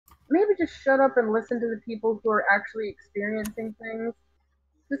just shut up and listen to the people who are actually experiencing things?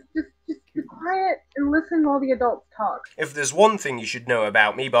 Just be quiet and listen while the adults talk. If there's one thing you should know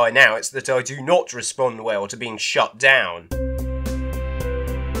about me by now, it's that I do not respond well to being shut down.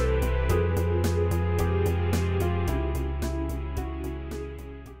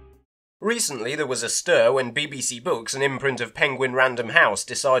 Recently, there was a stir when BBC Books, an imprint of Penguin Random House,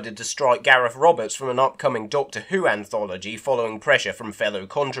 decided to strike Gareth Roberts from an upcoming Doctor Who anthology following pressure from fellow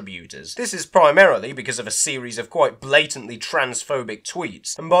contributors. This is primarily because of a series of quite blatantly transphobic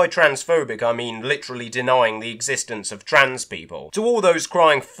tweets, and by transphobic I mean literally denying the existence of trans people. To all those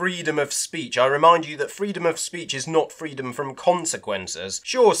crying freedom of speech, I remind you that freedom of speech is not freedom from consequences.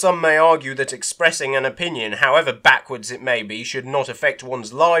 Sure, some may argue that expressing an opinion, however backwards it may be, should not affect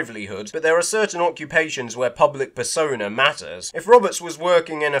one's livelihood, but there are certain occupations where public persona matters. If Roberts was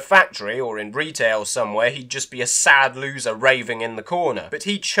working in a factory or in retail somewhere, he'd just be a sad loser raving in the corner. But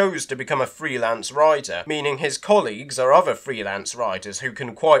he chose to become a freelance writer, meaning his colleagues are other freelance writers who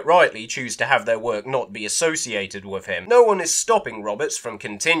can quite rightly choose to have their work not be associated with him. No one is stopping Roberts from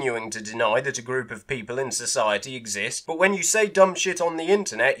continuing to deny that a group of people in society exist, but when you say dumb shit on the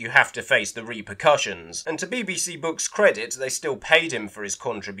internet, you have to face the repercussions. And to BBC Books' credit, they still paid him for his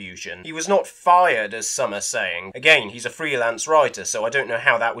contribution. He was not fired, as some are saying. Again, he's a freelance writer, so I don't know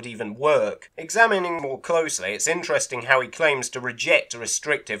how that would even work. Examining more closely, it's interesting how he claims to reject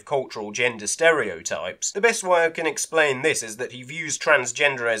restrictive cultural gender stereotypes. The best way I can explain this is that he views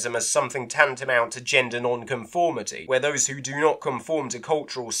transgenderism as something tantamount to gender non-conformity, where those who do not conform to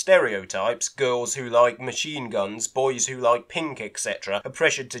cultural stereotypes, girls who like machine guns, boys who like pink, etc., are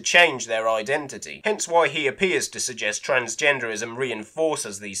pressured to change their identity. Hence why he appears to suggest transgenderism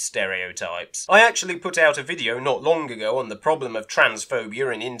reinforces these stereotypes. I actually put out a video not long ago on the problem of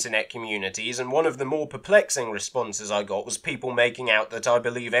transphobia in internet communities, and one of the more perplexing responses I got was people making out that I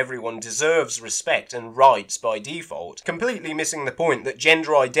believe everyone deserves respect and rights by default, completely missing the point that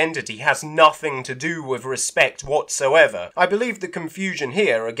gender identity has nothing to do with respect whatsoever. I believe the confusion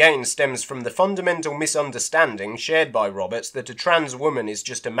here again stems from the fundamental misunderstanding shared by Roberts that a trans woman is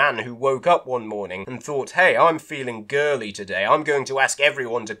just a man who woke up one morning and thought, hey, I'm feeling girly today, I'm going to ask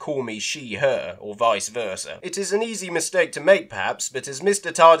everyone to call me she, her, or vice versa. It is an easy mistake to make perhaps, but as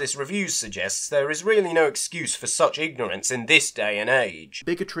Mr. TARDIS Reviews suggests, there is really no excuse for such ignorance in this day and age.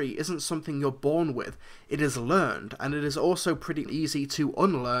 Bigotry isn't something you're born with, it is learned, and it is also pretty easy to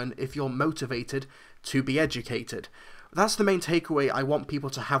unlearn if you're motivated to be educated. That's the main takeaway I want people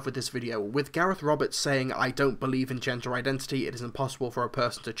to have with this video. With Gareth Roberts saying, I don't believe in gender identity, it is impossible for a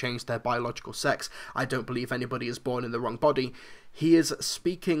person to change their biological sex, I don't believe anybody is born in the wrong body, he is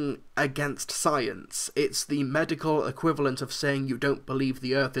speaking against science. It's the medical equivalent of saying you don't believe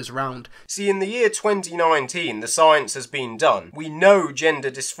the earth is round. See, in the year 2019, the science has been done. We know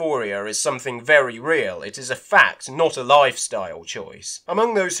gender dysphoria is something very real. It is a fact, not a lifestyle choice.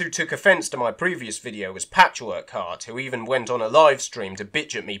 Among those who took offence to my previous video was Patchwork Heart, who even went on a live stream to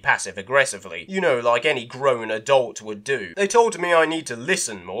bitch at me passive-aggressively. You know, like any grown adult would do. They told me I need to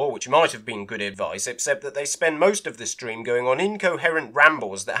listen more, which might have been good advice, except that they spend most of the stream going on incoherent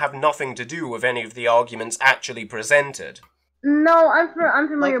rambles that have nothing to do with any of the arguments actually presented. No, I'm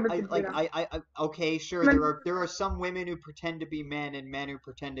familiar with the okay, sure. There are some women who pretend to be men and men who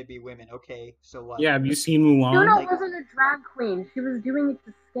pretend to be women. Okay, so what? Yeah, have you seen Mulan? Yuna wasn't a drag queen. She was doing it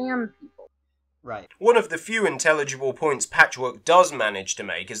to scam people. Right. One of the few intelligible points Patchwork does manage to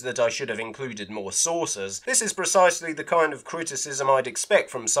make is that I should have included more sources. This is precisely the kind of criticism I'd expect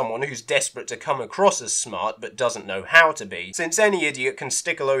from someone who's desperate to come across as smart but doesn't know how to be, since any idiot can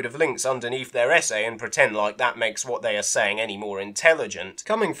stick a load of links underneath their essay and pretend like that makes what they are saying any more intelligent.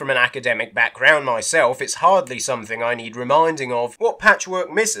 Coming from an academic background myself, it's hardly something I need reminding of. What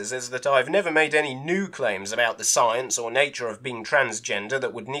Patchwork misses is that I've never made any new claims about the science or nature of being transgender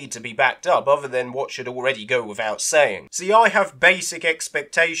that would need to be backed up other than what should already go without saying. See, I have basic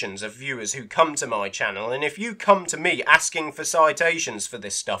expectations of viewers who come to my channel, and if you come to me asking for citations for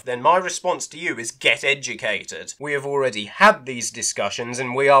this stuff, then my response to you is get educated. We have already had these discussions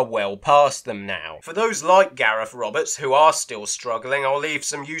and we are well past them now. For those like Gareth Roberts who are still struggling, I'll leave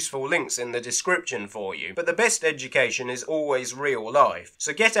some useful links in the description for you. But the best education is always real life.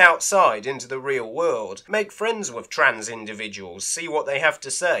 So get outside into the real world. Make friends with trans individuals, see what they have to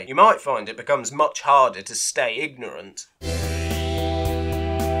say. You might find it becomes much harder to stay ignorant.